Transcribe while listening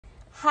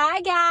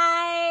Hi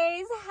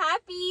guys,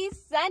 happy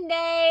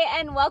Sunday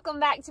and welcome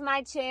back to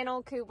my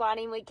channel,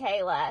 Couponing with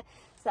Kayla.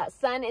 So that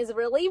sun is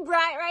really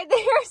bright right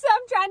there, so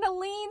I'm trying to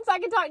lean so I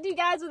can talk to you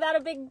guys without a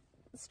big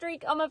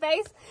streak on my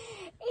face.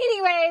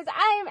 Anyways,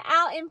 I am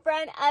out in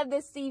front of the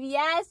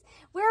CVS.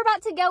 We're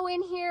about to go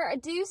in here,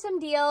 do some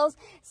deals.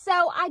 So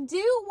I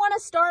do want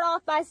to start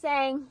off by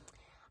saying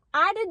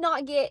I did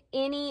not get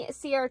any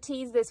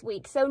CRTs this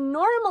week. So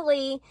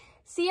normally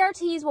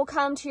CRTs will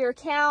come to your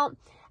account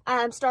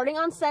starting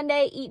on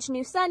Sunday. Each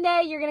new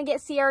Sunday, you're going to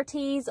get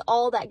CRTs,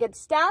 all that good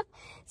stuff.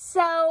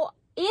 So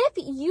if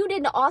you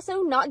did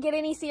also not get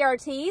any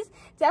CRTs,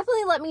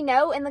 definitely let me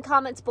know in the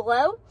comments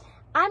below.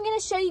 I'm going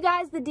to show you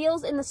guys the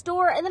deals in the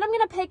store, and then I'm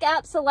going to pick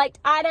up select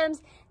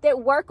items that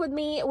work with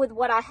me with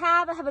what I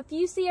have. I have a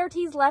few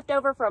CRTs left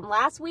over from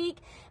last week,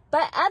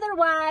 but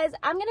otherwise,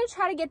 I'm going to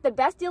try to get the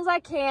best deals I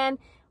can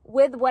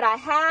with what I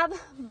have,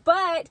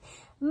 but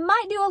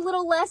might do a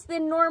little less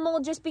than normal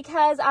just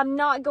because I'm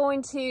not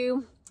going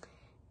to,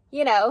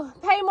 you know,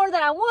 pay more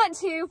than I want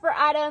to for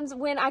items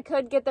when I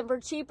could get them for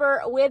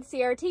cheaper with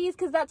CRTs,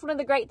 because that's one of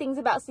the great things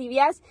about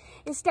CVS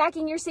is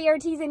stacking your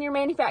CRTs and your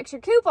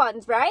manufacturer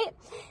coupons, right?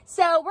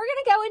 So we're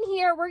going to go in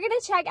here. We're going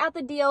to check out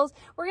the deals.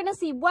 We're going to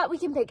see what we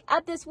can pick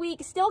up this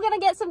week. Still going to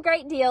get some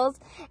great deals.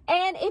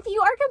 And if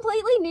you are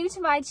completely new to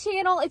my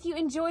channel, if you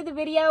enjoy the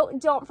video,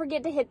 don't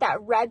forget to hit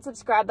that red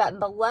subscribe button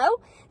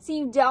below so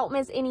you don't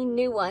miss any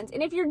new ones.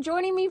 And if you're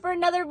joining me for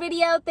another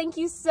video, thank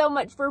you so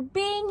much for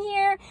being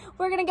here.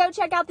 We're going to go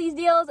check out these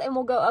deals and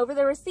we'll go over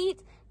the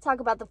receipts, talk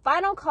about the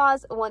final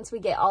cost once we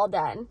get all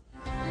done.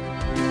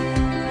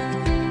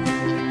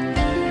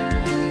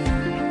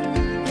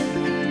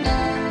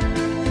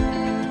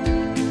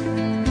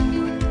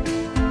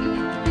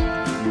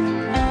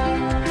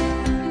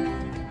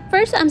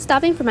 First, I'm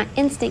stopping for my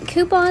instant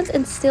coupons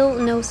and still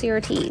no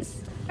CRTs.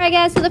 Alright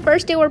guys, so the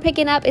first deal we're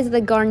picking up is the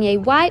Garnier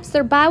wipes.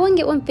 They're buy one,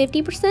 get one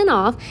 50%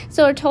 off.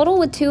 So our total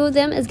with two of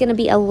them is going to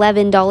be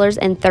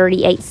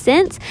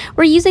 $11.38.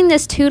 We're using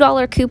this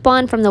 $2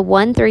 coupon from the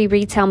 1-3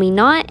 Retail Me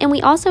Not, and we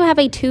also have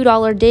a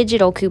 $2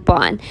 digital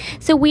coupon.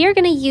 So we are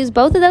going to use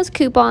both of those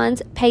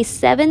coupons, pay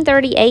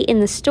 $7.38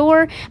 in the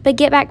store, but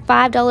get back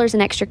 $5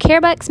 in extra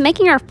care bucks,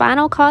 making our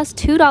final cost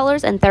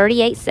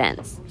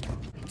 $2.38.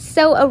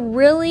 So a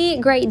really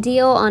great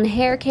deal on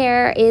hair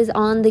care is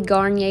on the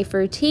Garnier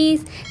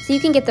Fructis. So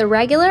you can get the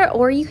regular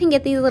or you can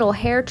get these little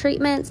hair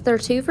treatments. They're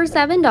 2 for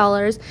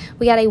 $7.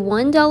 We got a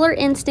 $1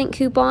 instant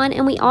coupon,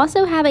 and we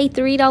also have a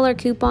 $3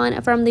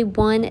 coupon from the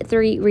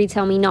 1-3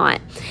 Retail Me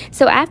Not.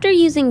 So after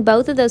using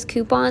both of those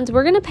coupons,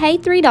 we're going to pay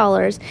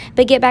 $3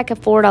 but get back a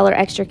 $4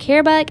 extra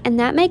care buck, and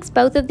that makes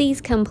both of these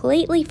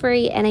completely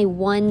free and a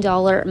 $1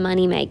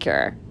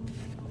 moneymaker.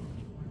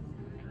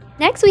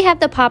 Next, we have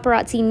the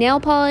Paparazzi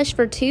nail polish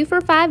for 2 for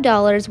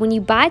 $5. When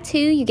you buy two,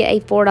 you get a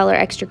 $4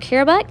 extra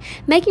care buck,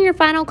 making your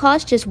final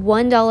cost just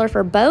 $1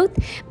 for both.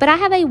 But I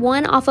have a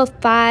 1 off of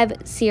 5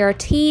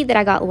 CRT that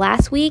I got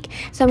last week,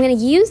 so I'm going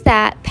to use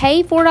that,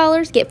 pay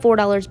 $4, get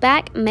 $4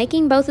 back,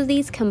 making both of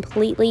these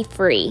completely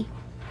free.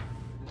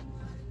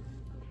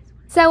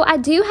 So I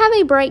do have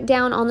a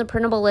breakdown on the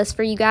printable list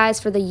for you guys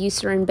for the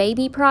Eucerin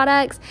baby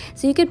products.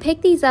 So you could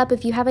pick these up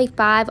if you have a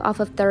 5 off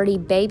of 30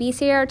 baby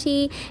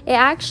CRT. It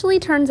actually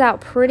turns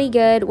out pretty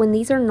good when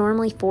these are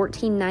normally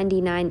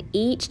 $14.99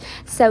 each.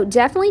 So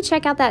definitely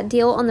check out that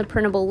deal on the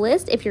printable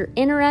list if you're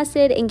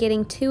interested in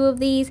getting two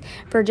of these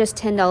for just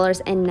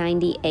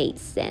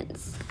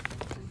 $10.98.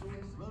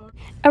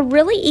 A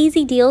really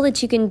easy deal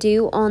that you can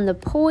do on the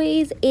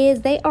Poise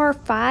is they are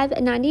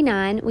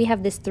 $5.99. We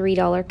have this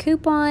 $3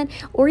 coupon,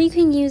 or you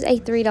can use a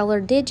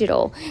 $3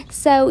 digital.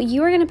 So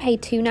you are going to pay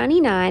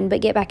 $2.99 but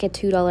get back a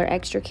 $2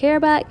 extra care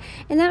buck,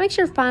 and that makes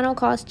your final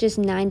cost just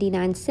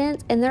 99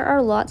 cents, and there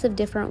are lots of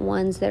different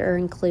ones that are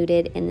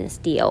included in this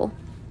deal.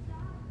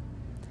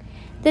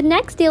 The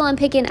next deal I'm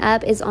picking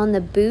up is on the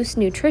Boost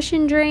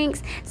nutrition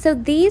drinks. So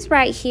these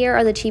right here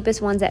are the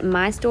cheapest ones at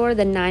my store,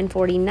 the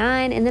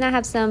 $9.49, and then I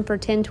have some for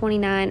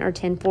 $10.29 or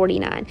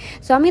 $10.49.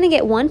 So I'm going to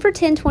get one for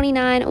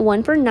 $10.29,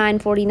 one for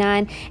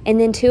 $9.49, and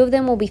then two of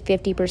them will be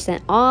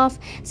 50% off.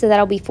 So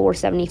that'll be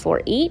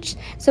 $4.74 each.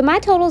 So my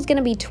total is going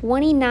to be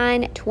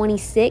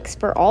 $29.26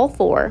 for all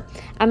four.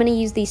 I'm going to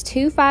use these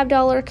two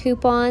 $5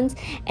 coupons,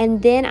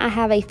 and then I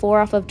have a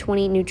 4 off of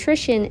 20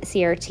 nutrition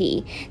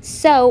CRT.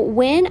 So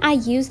when I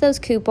use those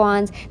coupons,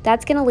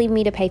 that's going to leave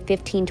me to pay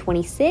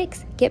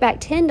 $15.26, get back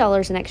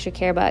 $10 in extra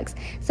care bucks.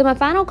 So my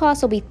final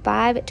cost will be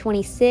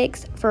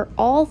 $5.26 for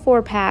all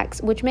 4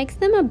 packs, which makes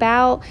them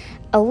about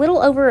a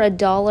little over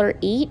 $1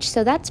 each.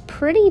 So that's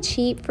pretty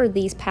cheap for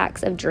these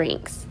packs of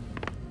drinks.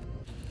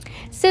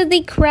 So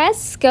the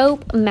Crest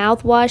Scope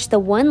mouthwash, the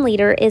 1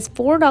 liter, is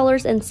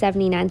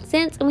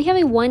 $4.79, and we have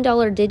a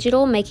 $1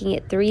 digital, making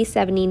it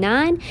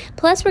 $3.79.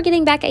 Plus, we're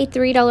getting back a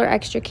 $3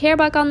 extra care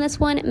buck on this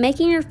one,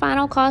 making your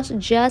final cost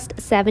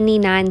just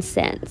 79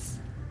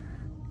 cents.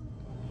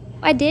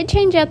 I did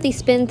change up the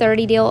spend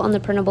 30 deal on the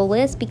printable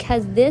list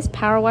because this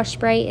power wash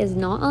spray is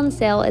not on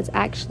sale. It's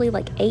actually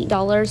like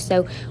 $8,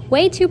 so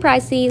way too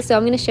pricey. So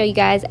I'm going to show you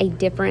guys a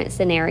different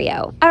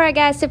scenario. All right,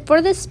 guys, so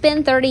for the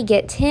spend 30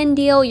 get 10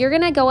 deal, you're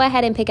going to go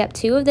ahead and pick up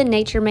 2 of the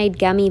Nature Made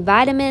gummy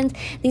vitamins.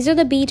 These are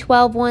the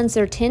B12 ones.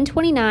 They're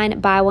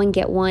 $10.29, buy one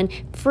get one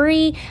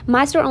free.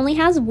 My store only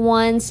has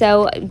 1,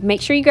 so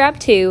make sure you grab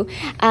 2.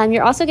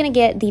 You're also going to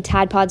get the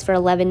Tide Pods for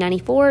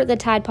 $11.94, the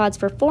Tide Pods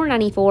for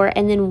 $4.94,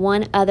 and then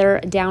one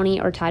other Downy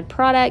or Tide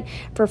product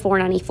for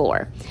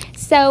 $4.94.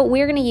 So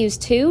we're going to use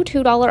 2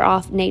 $2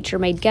 off Nature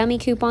Made gummy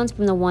coupons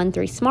from the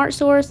 1-3 Smart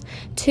Stores,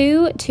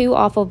 2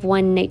 off of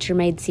 1 Nature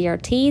Made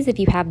CRTs if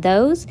you have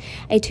those,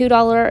 a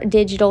 $2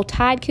 digital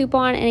Tide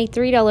coupon, and a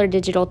 $3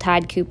 digital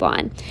Tide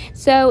coupon.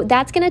 So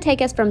that's going to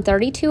take us from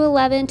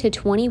 $32.11 to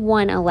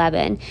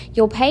 $21.11.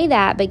 You'll pay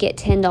that but get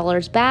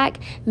 $10 back,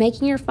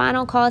 making your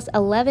final cost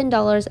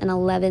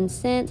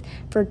 $11.11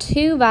 for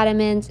 2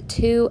 vitamins,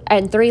 2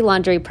 and 3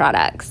 laundry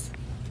products.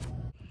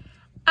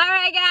 All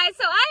right, guys,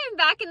 so I am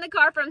back in the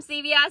car from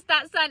CVS.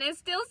 That sun is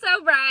still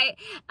so bright.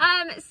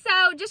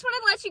 So just wanted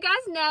to let you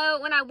guys know,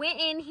 when I went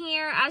in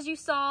here, as you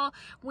saw,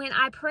 when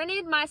I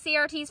printed my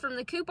CRTs from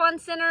the coupon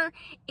center,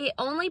 it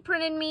only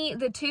printed me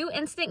the 2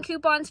 instant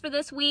coupons for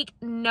this week,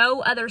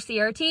 no other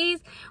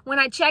CRTs. When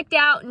I checked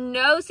out,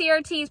 no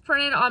CRTs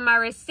printed on my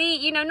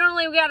receipt. You know,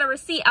 normally we got a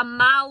receipt a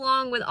mile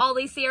long with all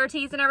these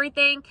CRTs and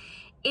everything.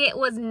 It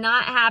was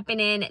not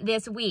happening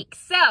this week.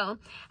 So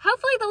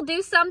hopefully they'll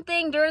do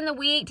something during the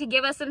week to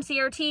give us some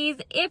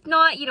CRTs. If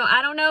not, you know,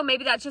 I don't know,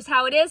 maybe that's just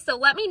how it is. So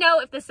let me know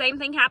if the same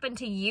thing happened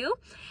to you.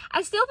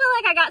 I still feel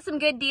like I got some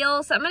good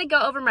deals. So I'm going to go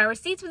over my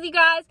receipts with you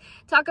guys,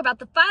 talk about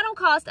the final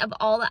cost of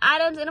all the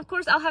items. And of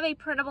course, I'll have a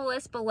printable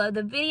list below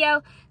the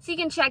video so you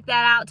can check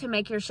that out to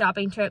make your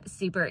shopping trip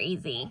super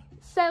easy.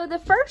 So the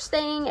first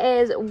thing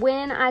is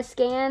when I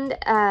scanned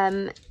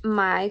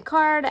my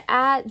card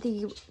at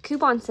the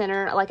coupon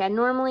center like I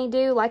normally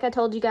do, like I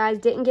told you guys,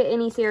 didn't get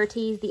any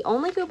CRTs. The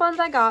only coupons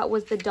I got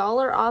was the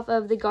 $1 off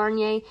of the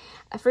Garnier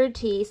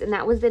Fructis, and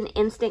that was an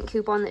instant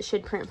coupon that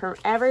should print for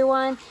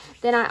everyone.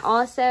 Then I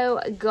also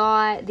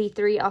got the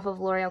 3 off of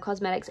L'Oreal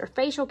Cosmetics or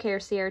Facial Care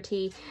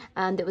CRT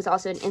that was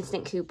also an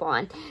instant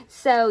coupon.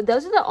 So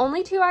those are the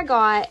only 2 I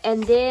got.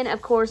 And then,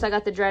 of course, I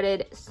got the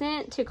dreaded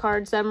sent to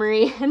card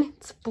summary, and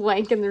it's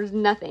blank and there's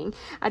nothing.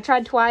 I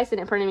tried twice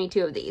and it printed me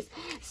 2 of these.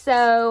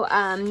 So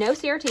no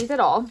CRTs at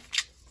all.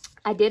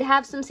 I did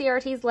have some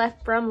CRTs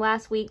left from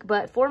last week,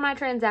 but for my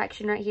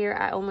transaction right here,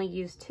 I only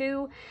used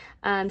 2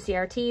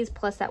 CRTs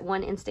plus that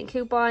 1 instant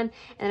coupon,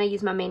 and I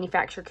use my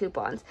manufacturer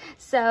coupons.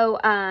 So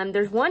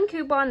there's 1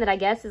 coupon that I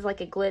guess is like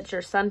a glitch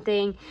or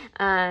something,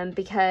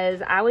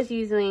 because I was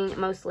using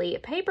mostly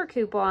paper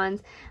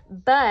coupons,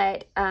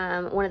 but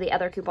one of the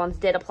other coupons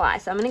did apply.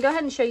 So I'm going to go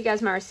ahead and show you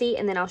guys my receipt,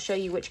 and then I'll show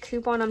you which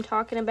coupon I'm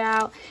talking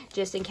about,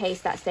 just in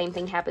case that same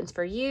thing happens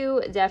for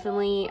you.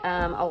 Definitely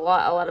a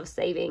lot of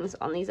savings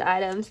on these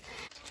items.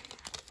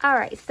 All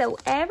right, so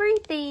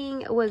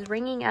everything was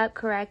ringing up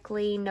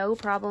correctly. No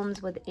problems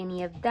with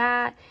any of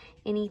that.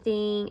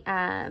 Anything,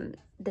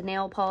 the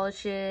nail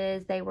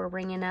polishes, they were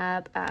ringing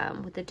up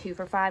with the 2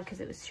 for $5 because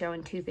it was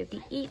showing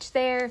 $2.50 each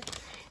there.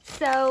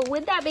 So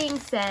with that being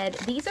said,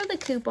 these are the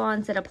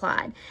coupons that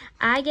applied.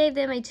 I gave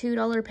them a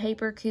 $2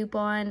 paper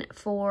coupon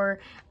for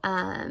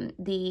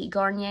the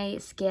Garnier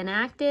Skin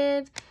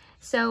Active.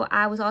 So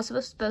I was also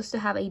supposed to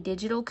have a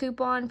digital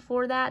coupon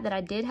for that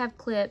I did have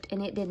clipped,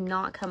 and it did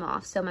not come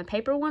off. So my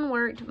paper one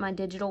worked, my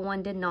digital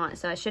one did not.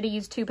 So I should have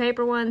used 2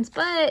 paper ones,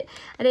 but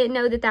I didn't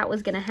know that that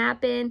was going to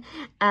happen.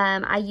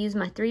 I used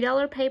my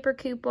 $3 paper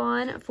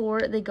coupon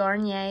for the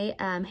Garnier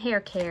hair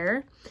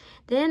care.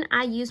 Then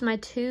I used my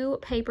 2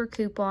 paper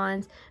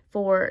coupons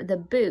for the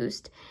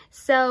Boost.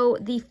 So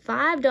the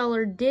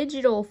 $5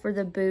 digital for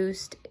the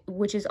Boost,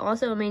 which is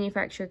also a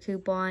manufacturer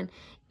coupon,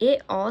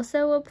 it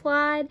also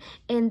applied,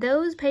 and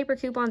those paper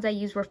coupons I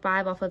used were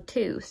 5 off of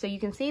 2. So you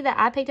can see that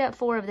I picked up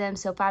 4 of them,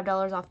 so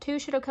 $5 off 2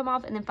 should have come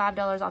off, and then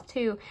 $5 off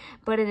 2,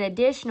 but an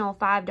additional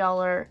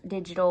 $5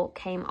 digital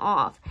came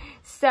off.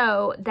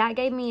 So that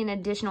gave me an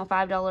additional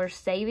 $5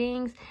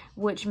 savings,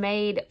 which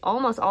made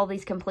almost all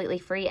these completely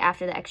free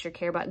after the extra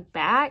care buck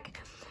back.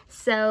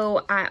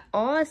 So I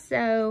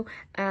also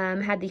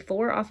had the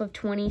 4 off of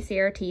 20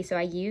 CRT, so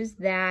I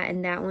used that,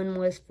 and that one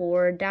was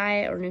for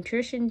diet or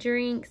nutrition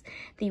drinks.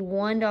 The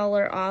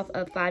 $1 off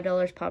of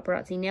 $5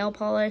 paparazzi nail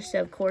polish, so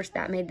of course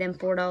that made them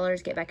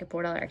 $4, get back a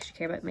 $4 extra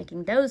care buck,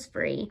 making those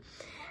free.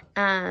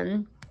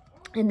 And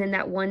then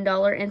that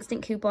 $1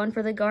 instant coupon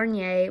for the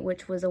Garnier,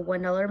 which was a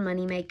 $1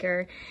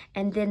 moneymaker.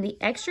 And then the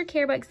extra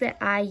care bucks that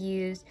I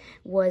used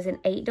was an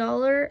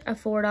 $8, a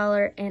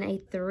 $4, and a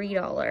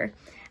 $3.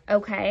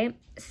 Okay,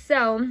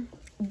 so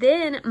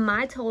Then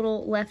my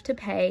total left to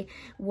pay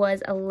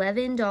was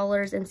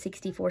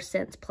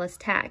 $11.64 plus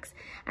tax.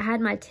 I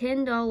had my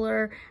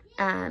 $10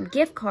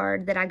 gift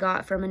card that I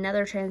got from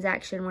another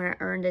transaction where I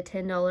earned a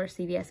 $10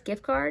 CVS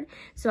gift card.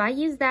 So I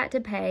used that to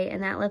pay,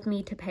 and that left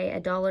me to pay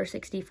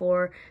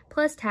 $1.64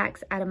 plus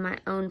tax out of my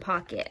own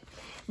pocket.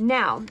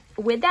 Now,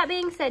 with that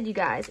being said, you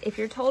guys, if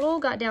your total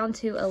got down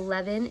to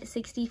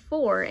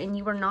 $11.64 and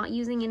you were not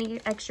using any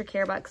extra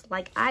care bucks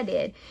like I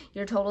did,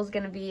 your total is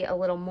going to be a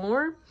little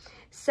more.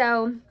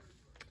 So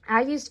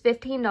I used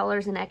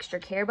 $15 in extra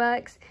care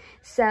bucks.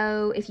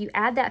 So if you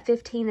add that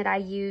 15 that I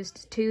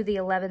used to the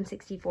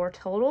 $11.64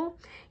 total,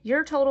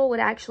 your total would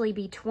actually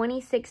be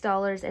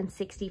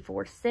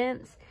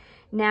 $26.64.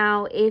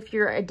 Now, if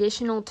your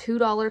additional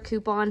 $2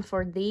 coupon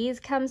for these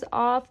comes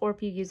off, or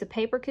if you use a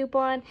paper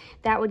coupon,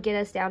 that would get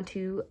us down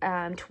to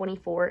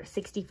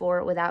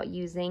 $24.64 without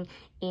using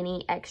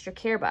any extra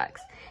care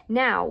bucks.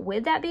 Now,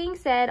 with that being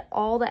said,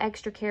 all the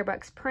extra care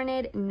bucks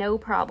printed, no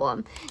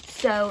problem.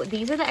 So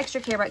these are the extra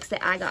care bucks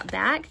that I got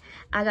back.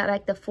 I got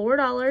back the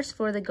 $4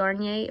 for the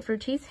Garnier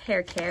Fructis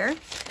hair care.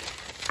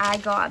 I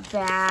got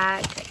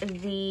back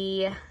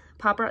the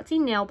Paparazzi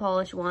nail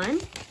polish one.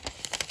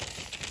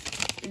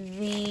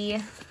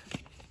 The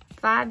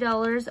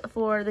 $5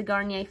 for the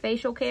Garnier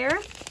facial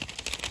care,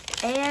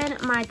 and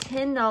my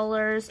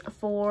 $10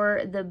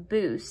 for the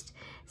Boost.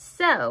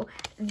 So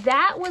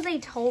that was a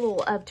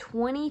total of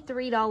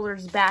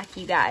 $23 back,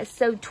 you guys.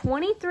 So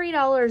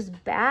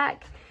 $23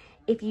 back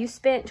if you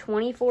spent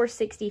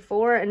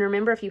 $24.64. And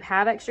remember, if you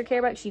have extra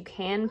care bucks, you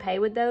can pay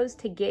with those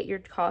to get your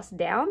costs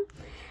down.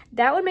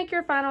 That would make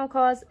your final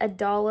cost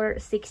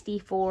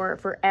 $1.64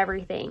 for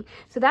everything.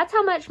 So that's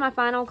how much my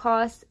final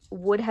cost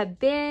would have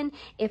been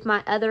if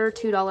my other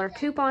 $2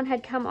 coupon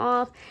had come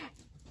off.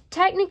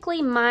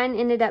 Technically, mine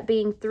ended up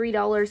being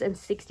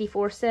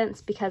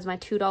 $3.64 because my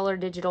 $2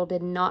 digital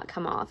did not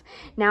come off.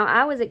 Now,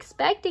 I was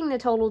expecting the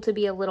total to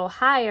be a little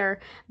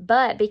higher,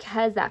 but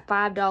because that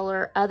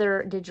 $5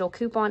 other digital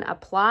coupon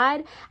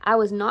applied, I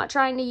was not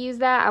trying to use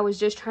that. I was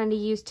just trying to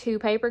use 2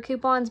 paper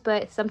coupons,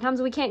 but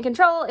sometimes we can't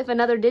control if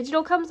another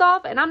digital comes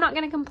off, and I'm not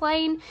going to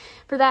complain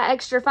for that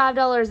extra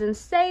 $5 in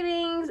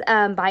savings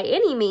by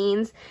any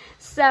means.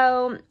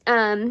 So,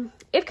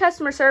 if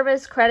customer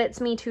service credits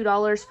me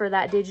 $2 for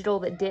that digital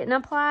that didn't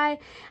apply,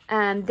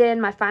 then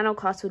my final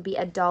cost would be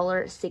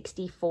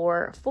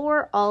 $1.64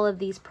 for all of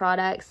these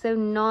products. So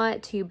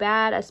not too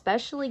bad,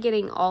 especially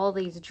getting all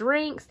these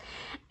drinks.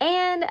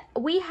 And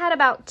we had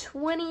about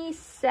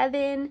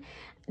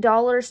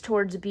 $27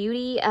 towards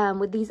beauty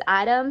with these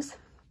items.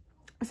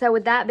 So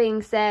with that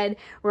being said,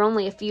 we're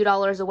only a few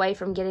dollars away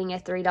from getting a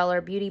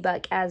 $3 beauty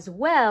buck as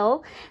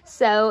well.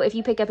 So if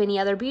you pick up any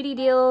other beauty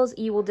deals,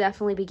 you will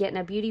definitely be getting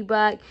a beauty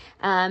buck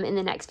in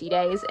the next few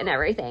days and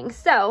everything.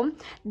 So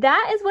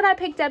that is what I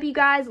picked up, you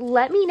guys.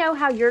 Let me know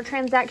how your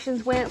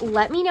transactions went.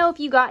 Let me know if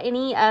you got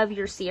any of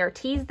your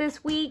CRTs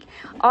this week.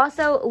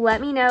 Also,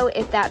 let me know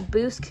if that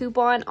Boost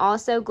coupon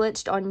also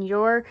glitched on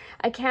your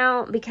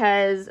account,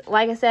 because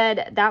like I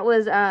said, that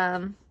was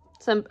a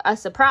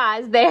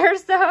surprise there,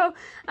 so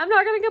I'm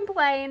not going to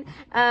complain.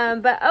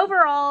 But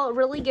overall,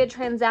 really good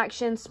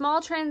transaction,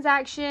 small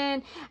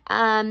transaction,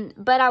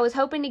 but I was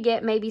hoping to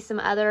get maybe some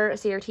other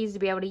CRTs to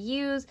be able to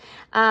use.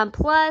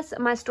 Plus,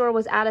 my store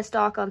was out of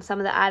stock on some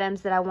of the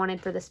items that I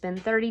wanted for the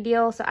Spend 30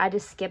 deal, so I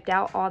just skipped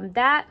out on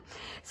that.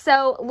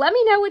 So let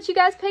me know what you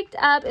guys picked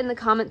up in the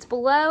comments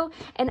below,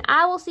 and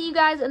I will see you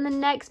guys in the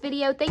next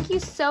video. Thank you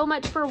so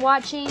much for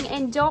watching,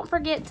 and don't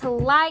forget to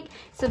like,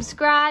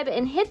 subscribe,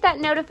 and hit that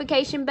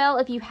notification bell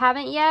if you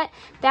haven't yet.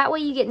 That way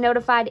you get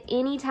notified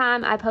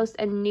anytime I post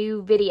a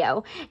new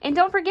video. And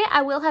don't forget,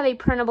 I will have a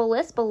printable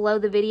list below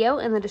the video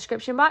in the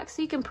description box,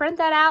 so you can print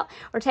that out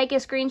or take a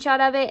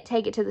screenshot of it,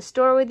 take it to the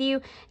store with you.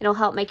 It'll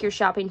help make your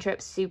shopping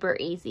trip super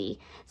easy.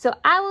 So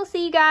I will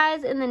see you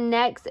guys in the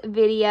next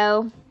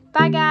video.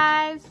 Bye,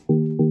 guys.